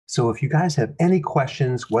So if you guys have any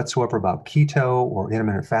questions whatsoever about keto or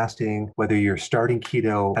intermittent fasting, whether you're starting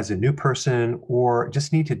keto as a new person or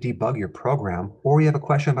just need to debug your program, or you have a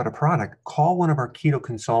question about a product, call one of our keto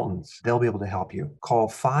consultants. They'll be able to help you. Call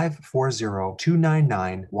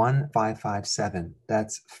 540-299-1557.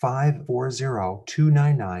 That's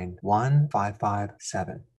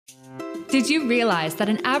 540-299-1557. Did you realize that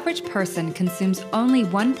an average person consumes only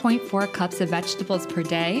 1.4 cups of vegetables per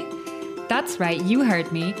day? That's right, you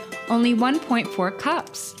heard me. Only 1.4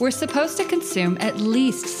 cups. We're supposed to consume at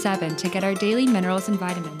least 7 to get our daily minerals and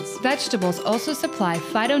vitamins. Vegetables also supply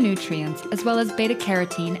phytonutrients as well as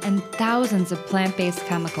beta-carotene and thousands of plant-based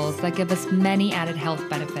chemicals that give us many added health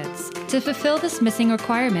benefits. To fulfill this missing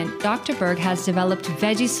requirement, Dr. Berg has developed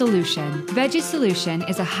Veggie Solution. Veggie Solution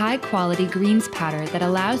is a high-quality greens powder that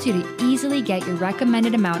allows you to easily get your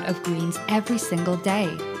recommended amount of greens every single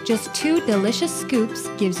day. Just 2 delicious scoops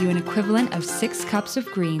gives you an equivalent of 6 cups of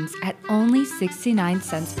greens at only 69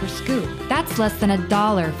 cents per scoop. That's less than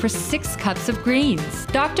 $1 for 6 cups of greens.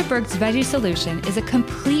 Dr. Berg's Veggie Solution is a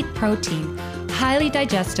complete protein, highly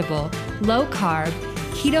digestible, low carb,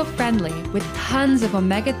 keto-friendly with tons of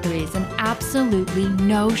omega-3s and absolutely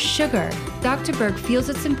no sugar. Dr. Berg feels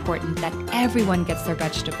it's important that everyone gets their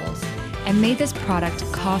vegetables and made this product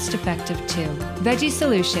cost-effective too. Veggie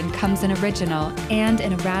Solution comes in original and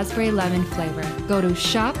in a raspberry lemon flavor. Go to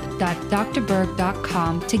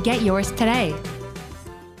shop.drberg.com to get yours today.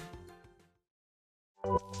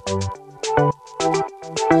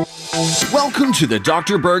 Welcome to the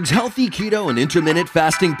Dr. Berg's Healthy Keto and Intermittent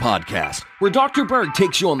Fasting Podcast, where Dr. Berg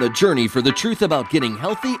takes you on the journey for the truth about getting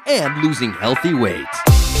healthy and losing healthy weight.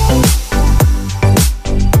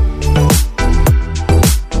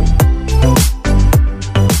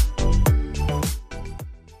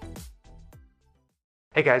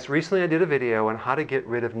 Hey guys, recently I did a video on how to get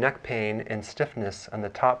rid of neck pain and stiffness on the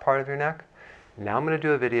top part of your neck. Now I'm going to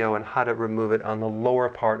do a video on how to remove it on the lower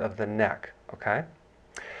part of the neck, okay?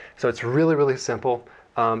 So it's really simple.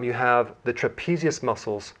 You have the trapezius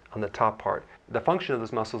muscles on the top part. The function of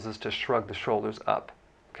those muscles is to shrug the shoulders up,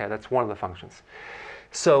 okay? That's one of the functions.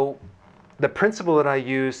 So the principle that I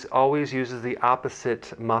use always uses the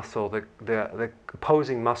opposite muscle, the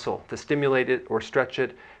opposing muscle, to stimulate it or stretch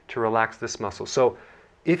it to relax this muscle. So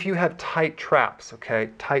if you have tight traps,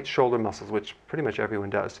 okay, tight shoulder muscles, which pretty much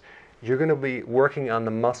everyone does, you're going to be working on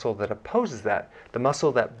the muscle that opposes that, the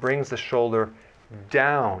muscle that brings the shoulder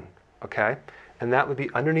down, okay? And that would be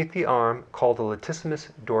underneath the arm, called the latissimus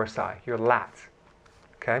dorsi, your lats,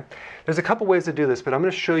 okay? There's a couple ways to do this, but I'm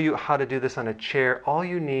going to show you how to do this on a chair. All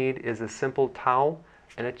you need is a simple towel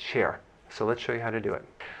and a chair. So let's show you how to do it.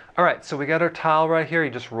 All right, so we got our towel right here.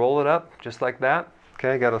 You just roll it up just like that,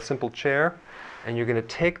 okay? Got a simple chair. And you're going to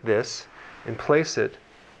take this and place it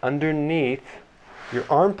underneath your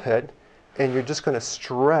armpit, and you're just going to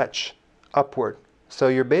stretch upward. So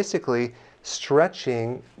you're basically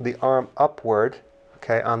stretching the arm upward,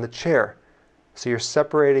 okay, on the chair. So you're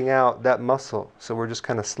separating out that muscle. So we're just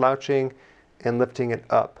kind of slouching and lifting it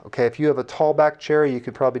up. Okay, if you have a tall back chair, you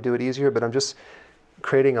could probably do it easier, but I'm just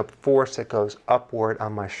creating a force that goes upward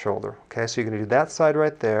on my shoulder. Okay, so you're going to do that side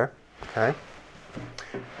right there, okay?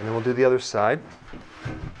 And then we'll do the other side.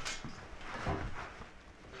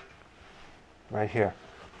 Right here.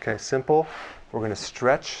 Okay, simple. We're going to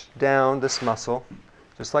stretch down this muscle,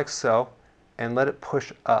 just like so, and let it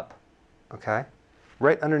push up, okay?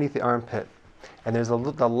 Right underneath the armpit. And there's the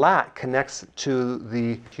lat connects to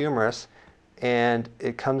the humerus, and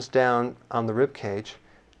it comes down on the rib cage,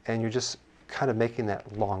 and you're just kind of making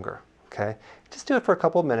that longer, okay? Just do it for a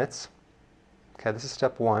couple of minutes. Okay, this is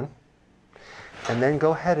step 1. And then go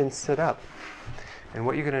ahead and sit up. And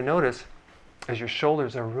what you're going to notice is your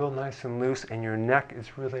shoulders are real nice and loose, and your neck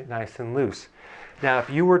is really nice and loose. Now, if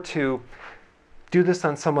you were to do this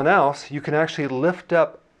on someone else, you can actually lift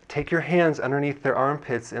up, take your hands underneath their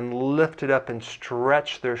armpits and lift it up and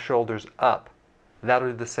stretch their shoulders up. That'll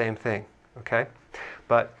do the same thing, okay?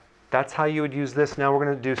 But that's how you would use this. Now we're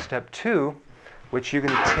going to do step 2, which you're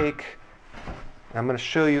going to take, I'm going to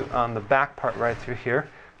show you on the back part right through here.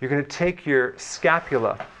 You're going to take your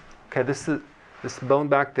scapula, okay, this bone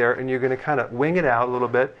back there, and you're going to kind of wing it out a little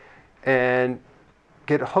bit and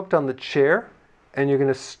get hooked on the chair, and you're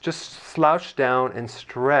going to just slouch down and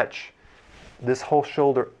stretch this whole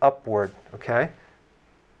shoulder upward, okay?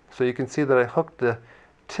 So you can see that I hooked the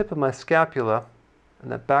tip of my scapula in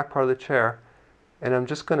that back part of the chair, and I'm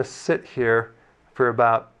just going to sit here for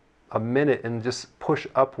about a minute and just push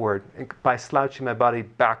upward by slouching my body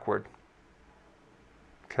backward.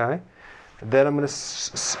 Okay, and then I'm going to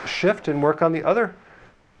shift and work on the other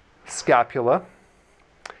scapula.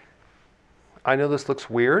 I know this looks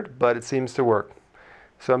weird, but it seems to work.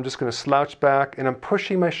 So I'm just going to slouch back and I'm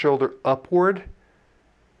pushing my shoulder upward,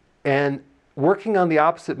 and working on the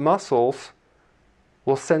opposite muscles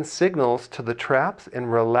will send signals to the traps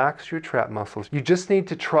and relax your trap muscles. You just need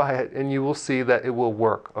to try it and you will see that it will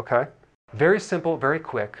work, okay? Very simple, very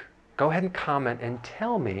quick. Go ahead and comment and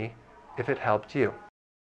tell me if it helped you.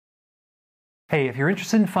 Hey, if you're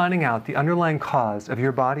interested in finding out the underlying cause of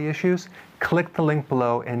your body issues, click the link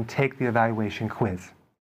below and take the evaluation quiz.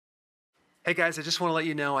 Hey guys, I just want to let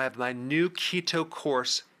you know I have my new keto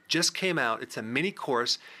course just came out. It's a mini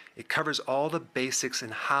course. It covers all the basics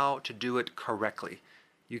and how to do it correctly.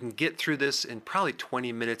 You can get through this in probably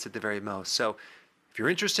 20 minutes at the very most. So if you're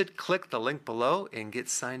interested, click the link below and get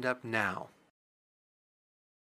signed up now.